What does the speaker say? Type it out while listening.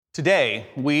Today,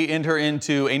 we enter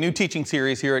into a new teaching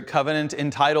series here at Covenant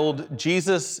entitled,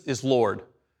 Jesus is Lord.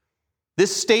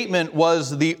 This statement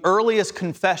was the earliest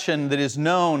confession that is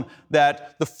known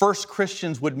that the first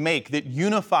Christians would make that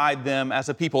unified them as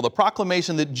a people. The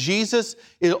proclamation that Jesus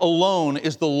alone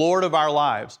is the Lord of our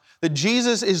lives, that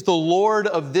Jesus is the Lord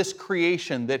of this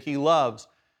creation that He loves.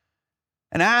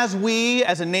 And as we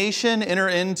as a nation enter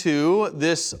into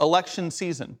this election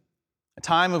season, a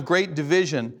time of great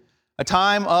division, a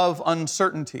time of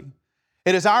uncertainty,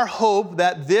 it is our hope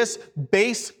that this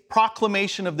base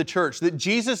proclamation of the church, that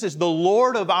Jesus is the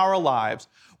Lord of our lives,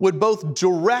 would both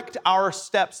direct our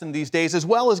steps in these days as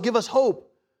well as give us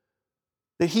hope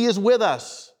that He is with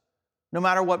us no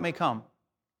matter what may come.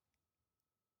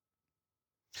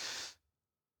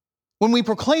 When we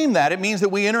proclaim that, it means that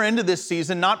we enter into this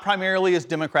season not primarily as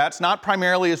Democrats, not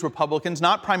primarily as Republicans,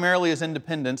 not primarily as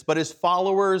independents, but as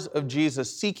followers of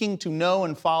Jesus, seeking to know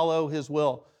and follow His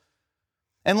will.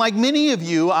 And like many of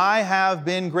you, I have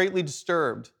been greatly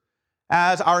disturbed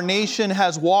as our nation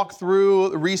has walked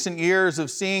through recent years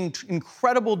of seeing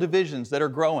incredible divisions that are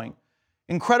growing,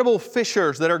 incredible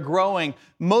fissures that are growing,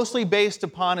 mostly based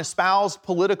upon espoused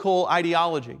political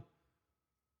ideology.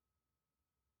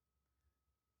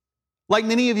 Like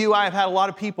many of you, I have had a lot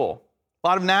of people, a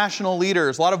lot of national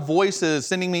leaders, a lot of voices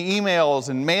sending me emails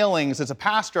and mailings. As a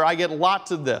pastor, I get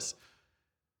lots of this,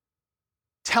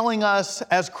 telling us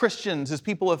as Christians, as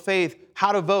people of faith,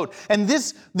 how to vote. And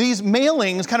these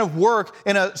mailings kind of work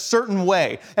in a certain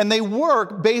way. And they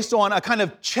work based on a kind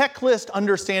of checklist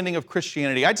understanding of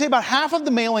Christianity. I'd say about half of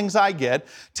the mailings I get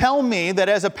tell me that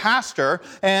as a pastor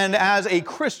and as a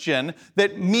Christian,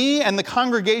 that me and the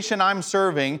congregation I'm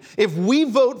serving, if we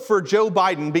vote for Joe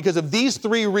Biden because of these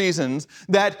three reasons,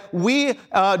 that we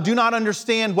do not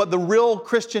understand what the real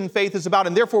Christian faith is about,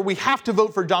 and therefore we have to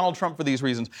vote for Donald Trump for these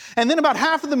reasons. And then about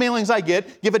half of the mailings I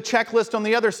get give a checklist on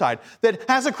the other side, that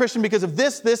as a Christian, because of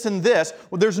this, this, and this,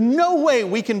 well, there's no way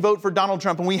we can vote for Donald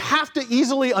Trump. And we have to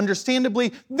easily,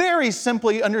 understandably, very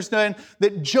simply understand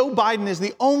that Joe Biden is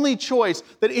the only choice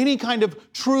that any kind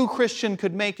of true Christian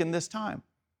could make in this time.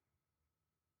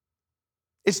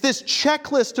 It's this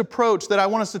checklist approach that I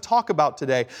want us to talk about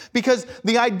today, because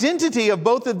the identity of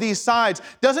both of these sides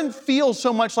doesn't feel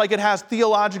so much like it has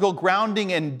theological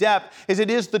grounding and depth as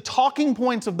it is the talking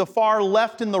points of the far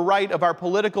left and the right of our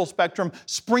political spectrum,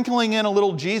 sprinkling in a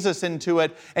little Jesus into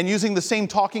it and using the same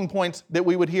talking points that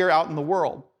we would hear out in the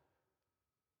world.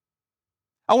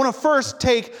 I want to first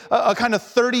take a kind of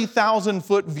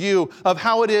 30,000-foot view of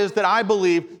how it is that I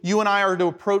believe you and I are to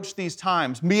approach these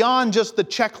times, beyond just the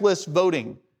checklist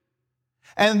voting.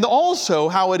 And also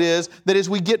how it is that as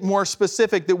we get more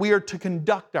specific, that we are to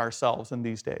conduct ourselves in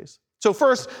these days. So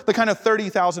first, the kind of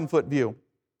 30,000-foot view.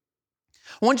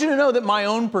 I want you to know that my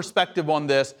own perspective on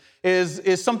this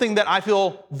is something that I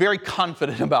feel very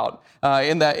confident about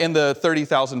in the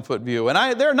 30,000-foot view.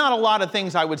 And there are not a lot of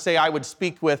things I would say I would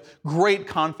speak with great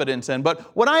confidence in.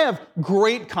 But what I have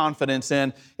great confidence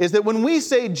in is that when we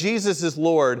say Jesus is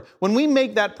Lord, when we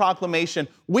make that proclamation,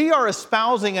 we are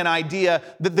espousing an idea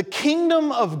that the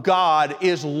kingdom of God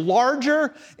is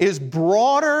larger, is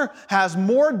broader, has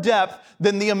more depth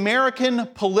than the American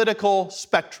political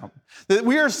spectrum. That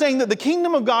we are saying that the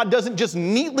kingdom of God doesn't just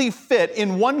neatly fit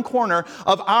in one corner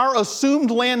of our assumed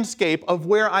landscape of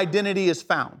where identity is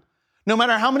found. No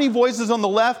matter how many voices on the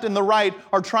left and the right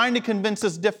are trying to convince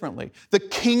us differently, the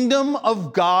kingdom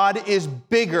of God is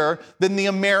bigger than the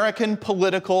American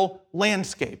political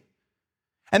landscape.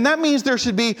 And that means there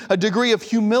should be a degree of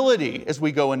humility as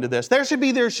we go into this. There should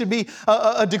be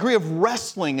a degree of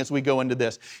wrestling as we go into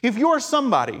this. If you're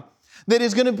somebody that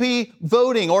is going to be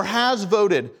voting or has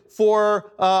voted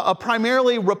for a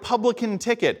primarily Republican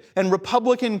ticket and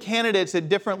Republican candidates at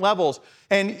different levels,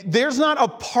 and there's not a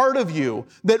part of you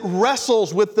that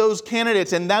wrestles with those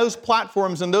candidates and those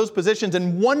platforms and those positions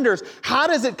and wonders, how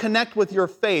does it connect with your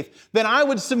faith? Then I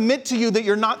would submit to you that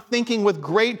you're not thinking with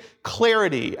great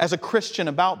clarity as a Christian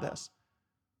about this.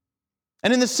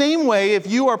 And in the same way, if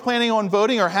you are planning on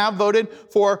voting or have voted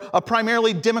for a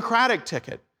primarily Democratic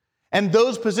ticket, and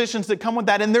those positions that come with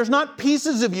that, and there's not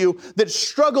pieces of you that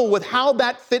struggle with how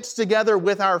that fits together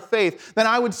with our faith, then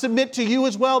I would submit to you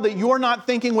as well that you're not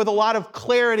thinking with a lot of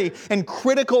clarity and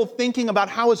critical thinking about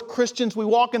how as Christians we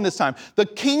walk in this time. The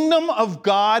kingdom of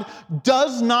God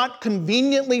does not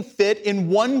conveniently fit in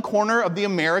one corner of the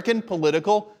American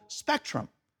political spectrum.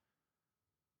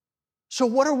 So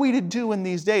what are we to do in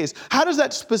these days? How does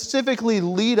that specifically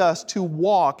lead us to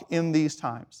walk in these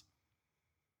times?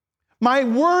 My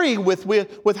worry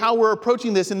with how we're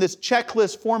approaching this in this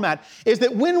checklist format is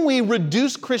that when we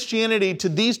reduce Christianity to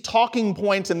these talking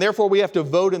points and therefore we have to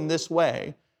vote in this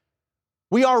way,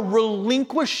 We are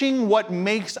relinquishing what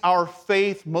makes our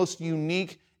faith most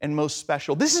unique and most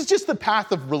special. This is just the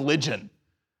path of religion.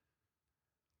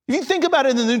 If you think about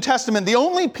it in the New Testament, the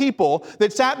only people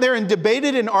that sat there and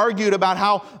debated and argued about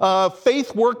how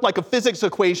faith worked like a physics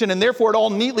equation and therefore it all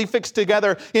neatly fixed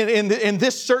together in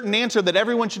this certain answer that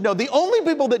everyone should know, the only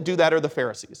people that do that are the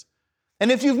Pharisees.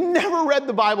 And if you've never read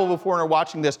the Bible before and are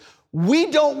watching this,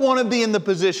 we don't want to be in the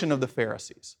position of the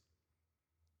Pharisees.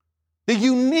 The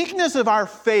uniqueness of our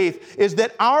faith is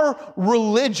that our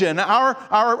religion,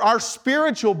 our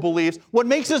spiritual beliefs, what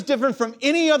makes us different from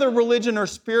any other religion or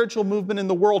spiritual movement in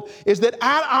the world is that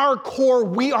at our core,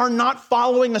 we are not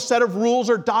following a set of rules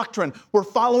or doctrine. We're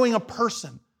following a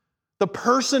person, the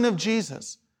person of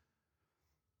Jesus.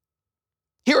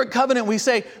 Here at Covenant, we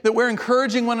say that we're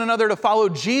encouraging one another to follow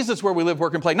Jesus where we live,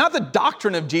 work, and play. Not the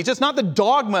doctrine of Jesus, not the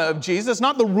dogma of Jesus,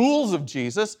 not the rules of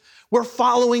Jesus. We're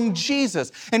following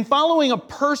Jesus. And following a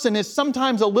person is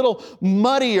sometimes a little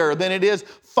muddier than it is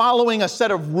following a set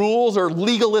of rules or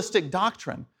legalistic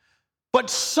doctrine.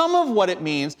 But some of what it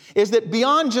means is that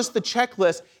beyond just the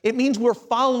checklist, it means we're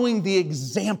following the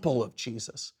example of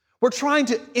Jesus. We're trying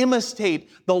to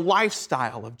imitate the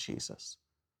lifestyle of Jesus.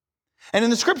 And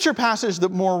in the scripture passage that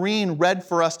Maureen read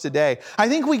for us today, I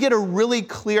think we get a really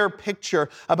clear picture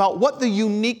about what the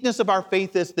uniqueness of our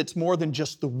faith is that's more than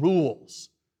just the rules.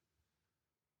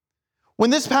 When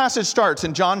this passage starts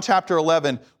in John chapter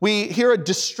 11, we hear a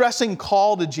distressing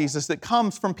call to Jesus that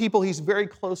comes from people he's very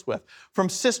close with, from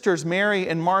sisters Mary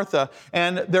and Martha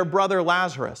and their brother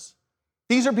Lazarus.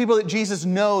 These are people that Jesus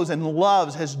knows and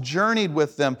loves, has journeyed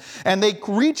with them, and they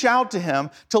reach out to him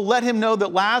to let him know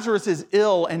that Lazarus is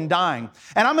ill and dying.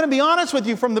 And I'm going to be honest with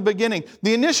you from the beginning.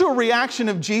 The initial reaction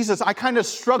of Jesus I kind of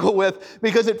struggle with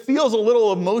because it feels a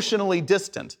little emotionally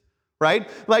distant, right?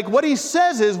 Like what he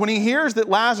says is when he hears that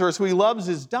Lazarus, who he loves,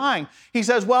 is dying, he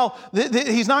says, well,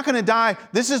 he's not going to die.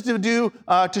 This is to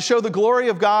show the glory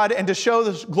of God and to show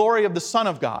the glory of the Son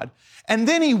of God. And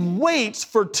then he waits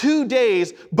for 2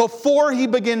 days before he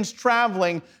begins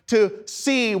traveling to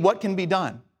see what can be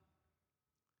done.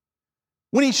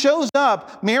 When he shows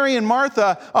up, Mary and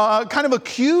Martha kind of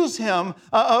accuse him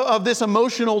of this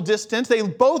emotional distance. They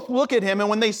both look at him, and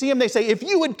when they see him, they say, if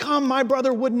you had come, my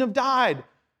brother wouldn't have died.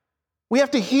 We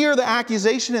have to hear the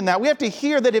accusation in that. We have to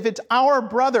hear that if it's our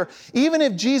brother, even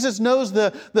if Jesus knows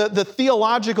the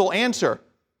theological answer,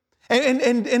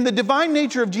 and the divine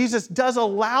nature of Jesus does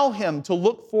allow him to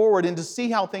look forward and to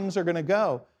see how things are going to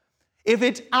go. If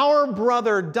it's our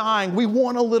brother dying, we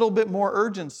want a little bit more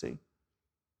urgency.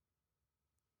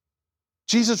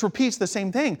 Jesus repeats the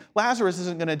same thing. Lazarus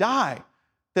isn't going to die.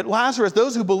 That Lazarus,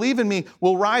 those who believe in me,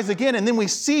 will rise again. And then we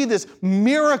see this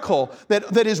miracle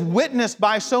that is witnessed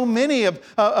by so many of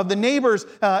the neighbors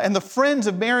and the friends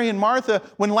of Mary and Martha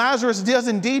when Lazarus does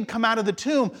indeed come out of the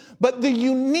tomb. But the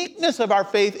uniqueness of our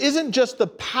faith isn't just the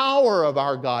power of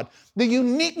our God. The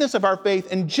uniqueness of our faith,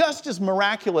 and just as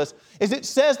miraculous, is it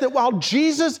says that while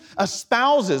Jesus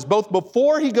espouses, both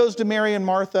before he goes to Mary and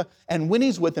Martha and when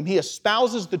he's with them, he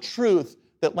espouses the truth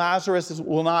that Lazarus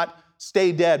will not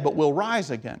stay dead, but will rise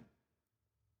again.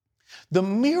 The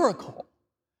miracle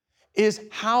is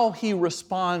how he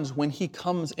responds when he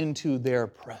comes into their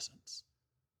presence,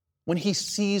 when he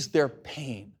sees their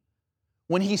pain,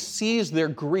 when he sees their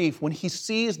grief, when he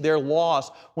sees their loss,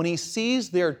 when he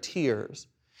sees their tears.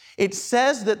 It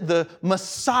says that the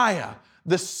Messiah,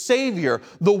 the Savior,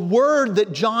 the Word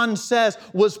that John says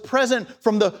was present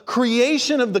from the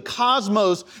creation of the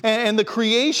cosmos and the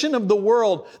creation of the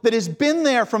world, that has been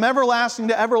there from everlasting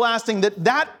to everlasting,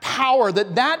 that power,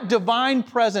 that divine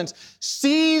presence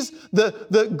sees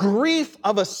the grief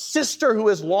of a sister who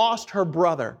has lost her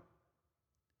brother.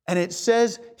 And it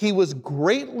says he was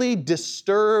greatly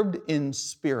disturbed in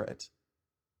spirit,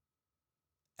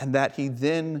 and that he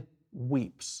then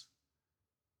weeps.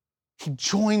 He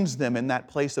joins them in that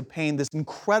place of pain, this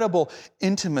incredible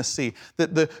intimacy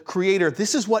that the Creator,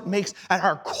 this is what makes at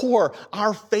our core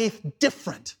our faith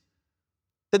different.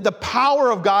 That the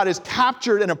power of God is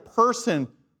captured in a person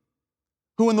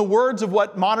who, in the words of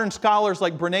what modern scholars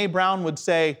like Brene Brown would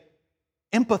say,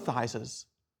 empathizes.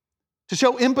 To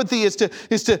show empathy is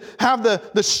to have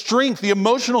the strength, the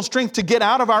emotional strength to get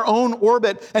out of our own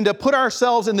orbit and to put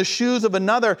ourselves in the shoes of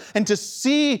another and to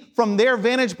see from their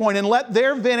vantage point and let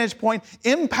their vantage point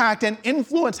impact and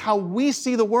influence how we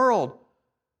see the world.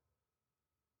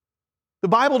 The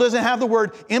Bible doesn't have the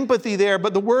word empathy there,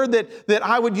 but the word that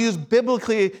I would use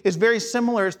biblically is very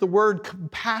similar. It's the word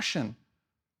compassion.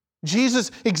 Jesus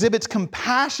exhibits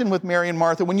compassion with Mary and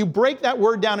Martha. When you break that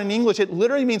word down in English, it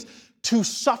literally means to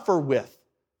suffer with,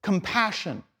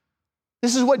 compassion.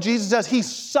 This is what Jesus does. He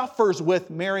suffers with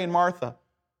Mary and Martha.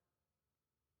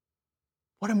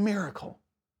 What a miracle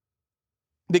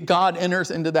that God enters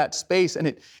into that space and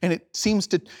it seems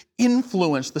to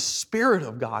influence the Spirit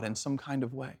of God in some kind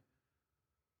of way.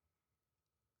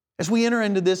 As we enter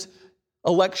into this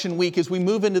election week, as we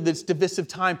move into this divisive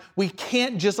time, we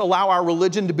can't just allow our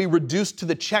religion to be reduced to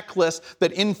the checklist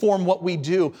that inform what we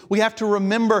do. We have to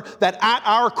remember that at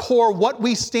our core, what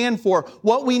we stand for,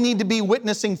 what we need to be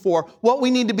witnessing for, what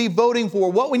we need to be voting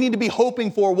for, what we need to be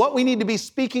hoping for, what we need to be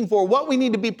speaking for, what we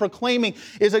need to be proclaiming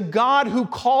is a God who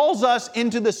calls us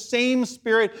into the same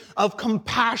spirit of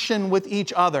compassion with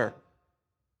each other.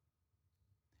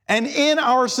 And in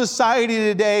our society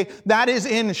today, that is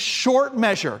in short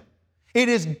measure. It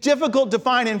is difficult to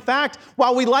find. In fact,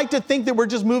 while we like to think that we're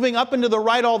just moving up and to the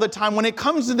right all the time, when it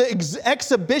comes to the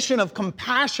exhibition of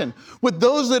compassion with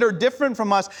those that are different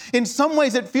from us, in some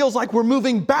ways it feels like we're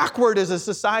moving backward as a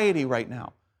society right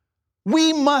now.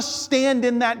 We must stand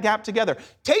in that gap together.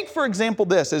 Take, for example,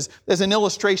 this as an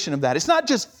illustration of that. It's not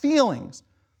just feelings.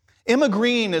 Emma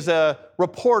Green is a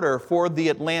reporter for The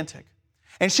Atlantic.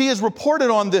 And she has reported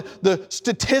on the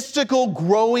statistical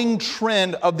growing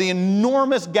trend of the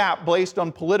enormous gap based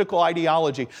on political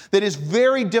ideology that is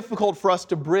very difficult for us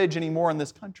to bridge anymore in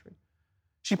this country.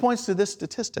 She points to this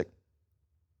statistic.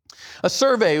 A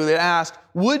survey that asked,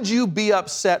 would you be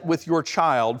upset with your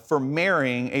child for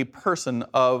marrying a person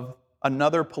of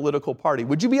another political party?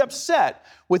 Would you be upset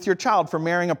with your child for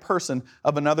marrying a person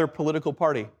of another political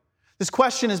party? This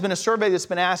question has been a survey that's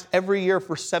been asked every year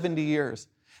for 70 years.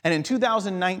 And in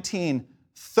 2019,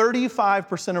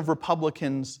 35% of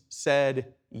Republicans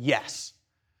said yes.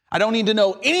 I don't need to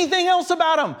know anything else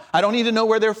about them. I don't need to know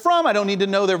where they're from. I don't need to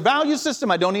know their value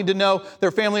system. I don't need to know their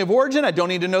family of origin. I don't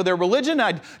need to know their religion.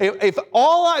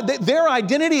 Their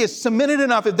identity is cemented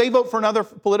enough, if they vote for another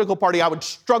political party, I would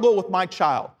struggle with my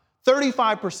child.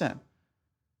 35%.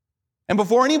 And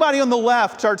before anybody on the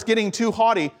left starts getting too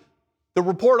haughty, the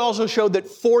report also showed that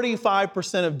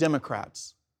 45% of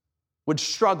Democrats would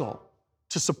struggle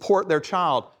to support their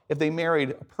child if they married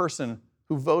a person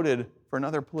who voted for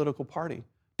another political party.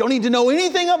 Don't need to know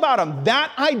anything about them.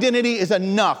 That identity is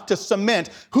enough to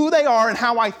cement who they are and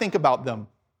how I think about them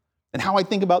and how I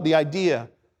think about the idea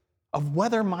of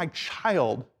whether my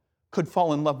child could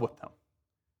fall in love with them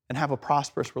and have a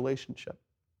prosperous relationship.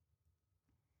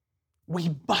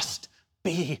 We must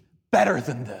be better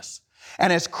than this.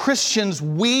 And as Christians,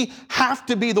 we have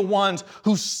to be the ones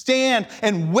who stand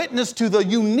and witness to the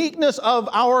uniqueness of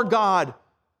our God,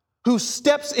 who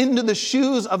steps into the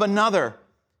shoes of another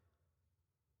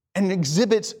and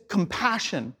exhibits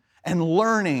compassion and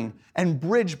learning and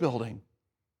bridge building.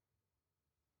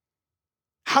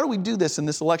 How do we do this in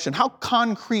this election? How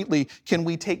concretely can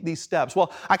we take these steps?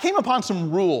 Well, I came upon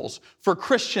some rules for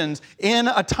Christians in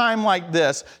a time like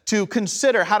this to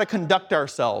consider how to conduct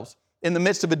ourselves in the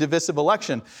midst of a divisive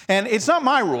election. And it's not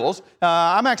my rules.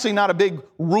 I'm actually not a big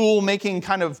rule-making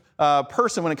kind of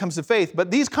person when it comes to faith, but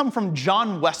these come from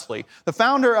John Wesley, the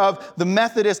founder of the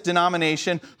Methodist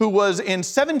denomination, who was in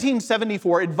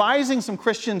 1774 advising some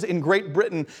Christians in Great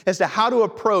Britain as to how to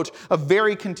approach a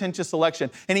very contentious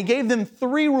election. And he gave them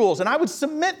 3 rules, and I would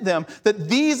submit them that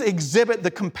these exhibit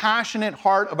the compassionate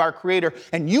heart of our Creator,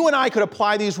 and you and I could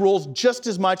apply these rules just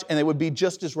as much, and they would be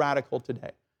just as radical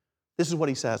today. This is what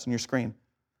he says on your screen.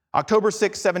 October 6,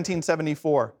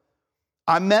 1774.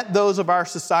 I met those of our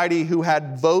society who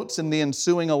had votes in the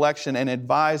ensuing election and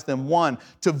advised them, 1,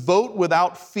 to vote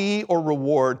without fee or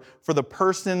reward for the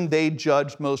person they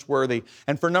judged most worthy.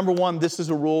 And for number 1, this is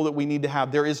a rule that we need to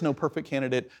have. There is no perfect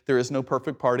candidate. There is no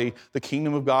perfect party. The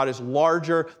kingdom of God is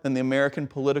larger than the American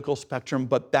political spectrum,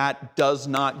 but that does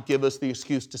not give us the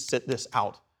excuse to sit this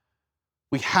out.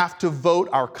 We have to vote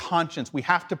our conscience. We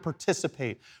have to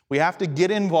participate. We have to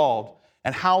get involved.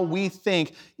 And how we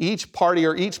think each party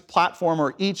or each platform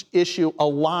or each issue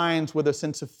aligns with a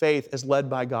sense of faith as led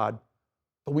by God.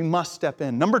 But we must step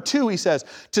in. Number 2, he says,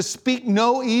 to speak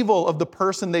no evil of the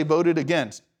person they voted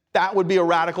against. That would be a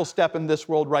radical step in this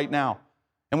world right now.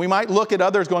 And we might look at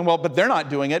others going, well, but they're not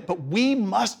doing it. But we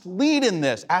must lead in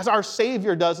this, as our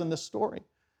Savior does in this story.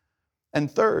 And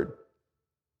third,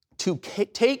 to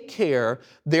take care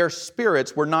their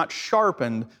spirits were not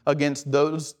sharpened against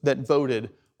those that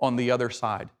voted on the other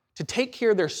side. To take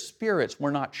care their spirits were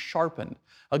not sharpened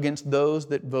against those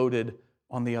that voted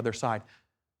on the other side.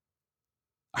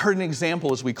 I heard an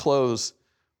example as we close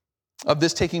of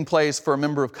this taking place for a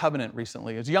member of Covenant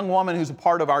recently. It's a young woman who's a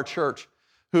part of our church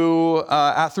who,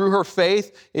 through her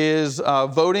faith, is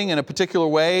voting in a particular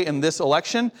way in this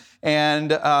election.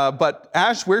 But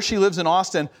where she lives in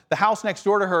Austin, the house next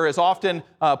door to her is often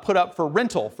put up for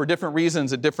rental for different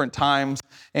reasons at different times,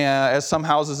 as some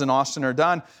houses in Austin are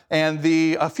done. And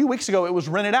a few weeks ago, it was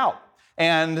rented out.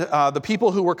 And the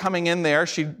people who were coming in there,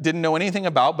 she didn't know anything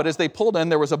about, but as they pulled in,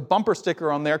 there was a bumper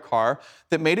sticker on their car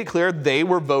that made it clear they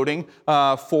were voting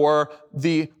for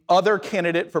the other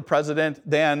candidate for president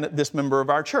than this member of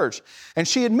our church. And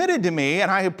she admitted to me, and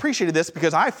I appreciated this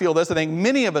because I feel this, I think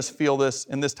many of us feel this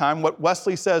in this time, what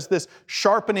Wesley says, this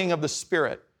sharpening of the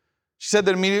spirit. She said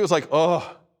that immediately it was like,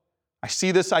 oh, I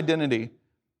see this identity.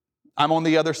 I'm on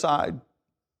the other side.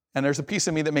 And there's a piece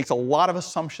of me that makes a lot of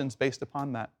assumptions based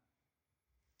upon that.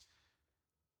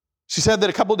 She said that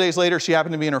a couple of days later, she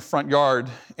happened to be in her front yard,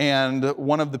 and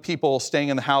one of the people staying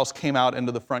in the house came out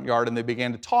into the front yard, and they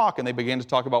began to talk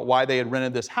about why they had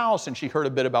rented this house, and she heard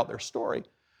a bit about their story.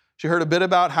 She heard a bit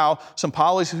about how some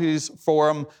policies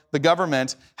from the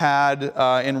government had,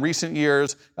 in recent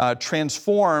years,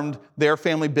 transformed their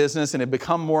family business and had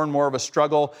become more and more of a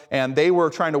struggle. And they were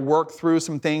trying to work through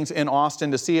some things in Austin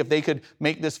to see if they could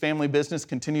make this family business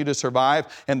continue to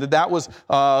survive. And that was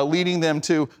leading them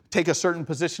to take a certain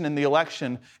position in the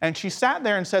election. And she sat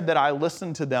there and said that I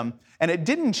listened to them. And it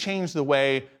didn't change the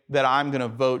way that I'm going to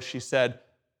vote, she said,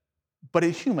 but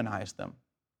it humanized them.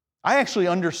 I actually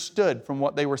understood from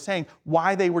what they were saying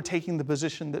why they were taking the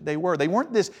position that they were. They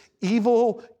weren't this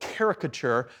evil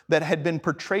caricature that had been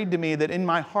portrayed to me that in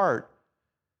my heart.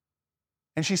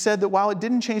 And she said that while it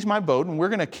didn't change my vote, and we're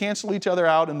going to cancel each other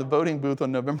out in the voting booth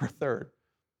on November 3rd,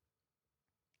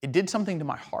 it did something to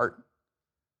my heart.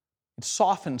 It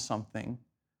softened something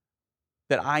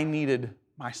that I needed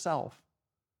myself.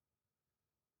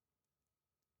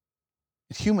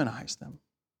 It humanized them.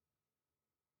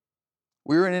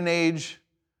 We're in an age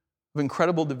of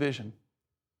incredible division.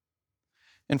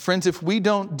 And friends, if we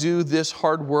don't do this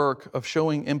hard work of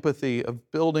showing empathy, of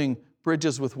building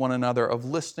bridges with one another, of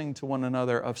listening to one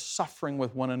another, of suffering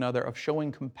with one another, of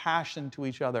showing compassion to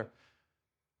each other,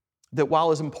 that while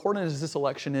as important as this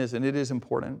election is, and it is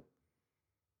important,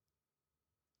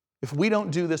 if we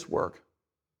don't do this work,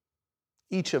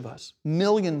 each of us,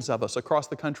 millions of us across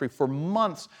the country for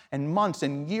months and months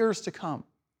and years to come,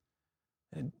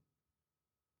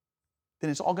 then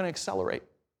it's all going to accelerate.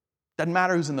 Doesn't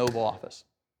matter who's in the Oval Office.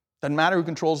 Doesn't matter who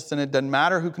controls the Senate. Doesn't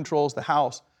matter who controls the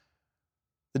House.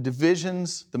 The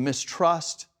divisions, the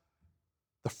mistrust,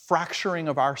 the fracturing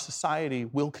of our society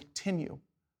will continue.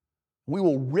 We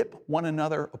will rip one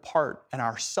another apart, and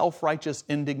our self-righteous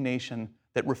indignation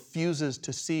that refuses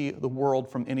to see the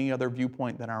world from any other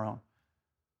viewpoint than our own.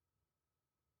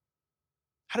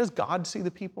 How does God see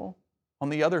the people on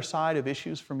the other side of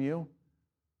issues from you?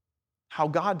 How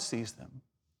God sees them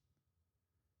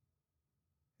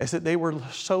is that they were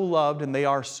so loved and they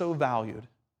are so valued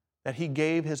that He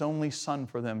gave His only Son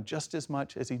for them just as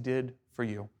much as He did for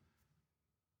you.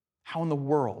 How in the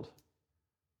world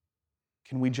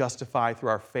can we justify through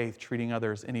our faith treating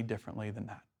others any differently than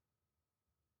that?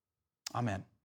 Amen.